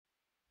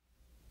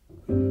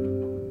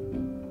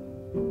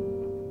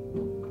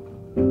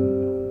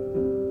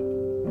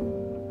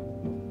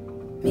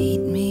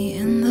Meet me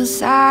in the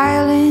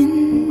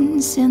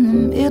silence in the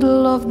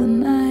middle of the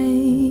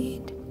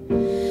night.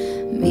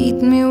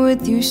 Meet me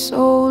with your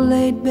soul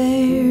laid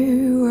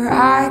bare where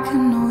I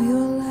can know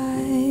your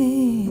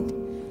light.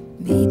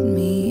 Meet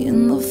me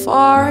in the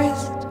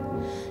forest,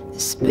 the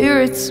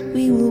spirits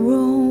we will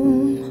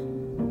roam.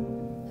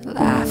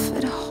 Laugh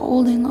at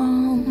holding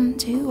on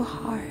too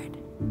hard.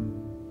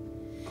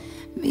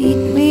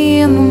 Meet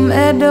me in the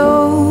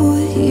meadow,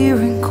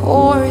 hearing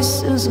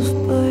choruses of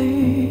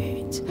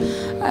birds.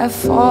 I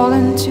fall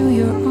into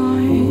your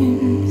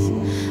arms,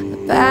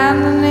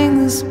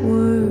 abandoning this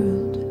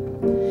world.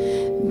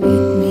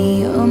 Meet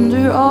me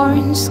under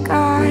orange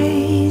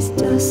skies,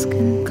 dusk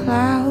and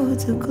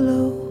clouds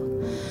aglow,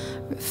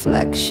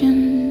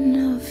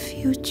 reflection of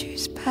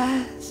futures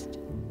past.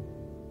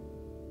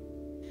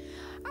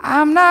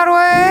 I'm not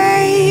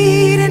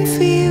waiting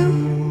for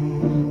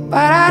you,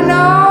 but I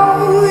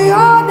know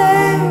you're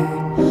there.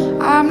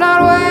 I'm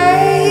not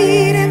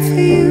waiting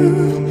for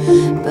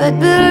you, but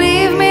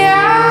believe me,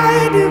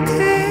 I do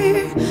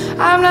care.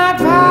 I'm not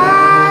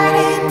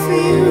fighting for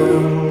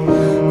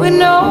you with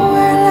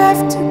nowhere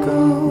left to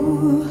go.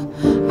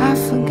 I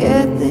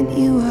forget that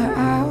you are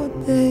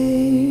out there.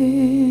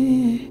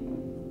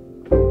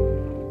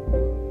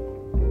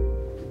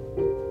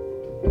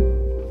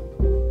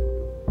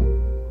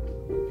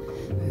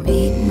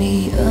 Meet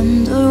me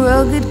under a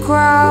rugged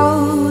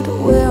crowd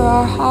where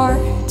our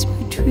hearts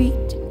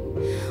retreat.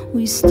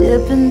 We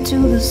step into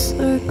the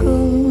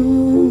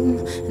circle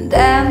and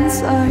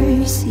dance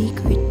our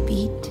secret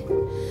beat.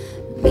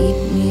 Meet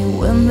me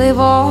when they've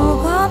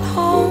all gone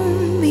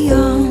home,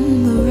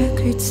 beyond the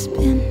record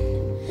spin,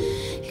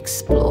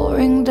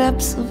 exploring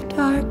depths of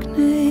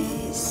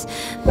darkness.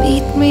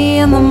 Meet me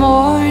in the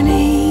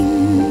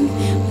morning,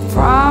 with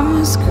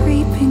promise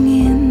creeping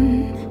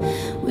in,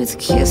 with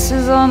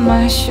kisses on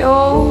my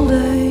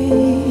shoulder,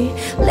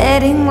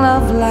 letting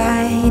love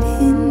light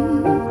in.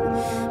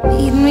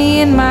 Meet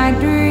me in my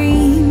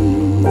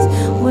dreams,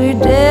 where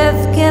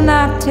death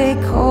cannot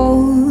take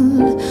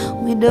hold.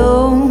 We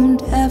don't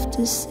have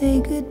to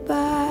say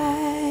goodbye.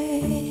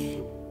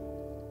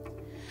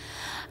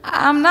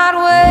 I'm not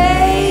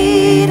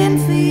waiting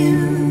for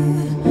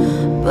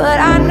you, but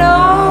I know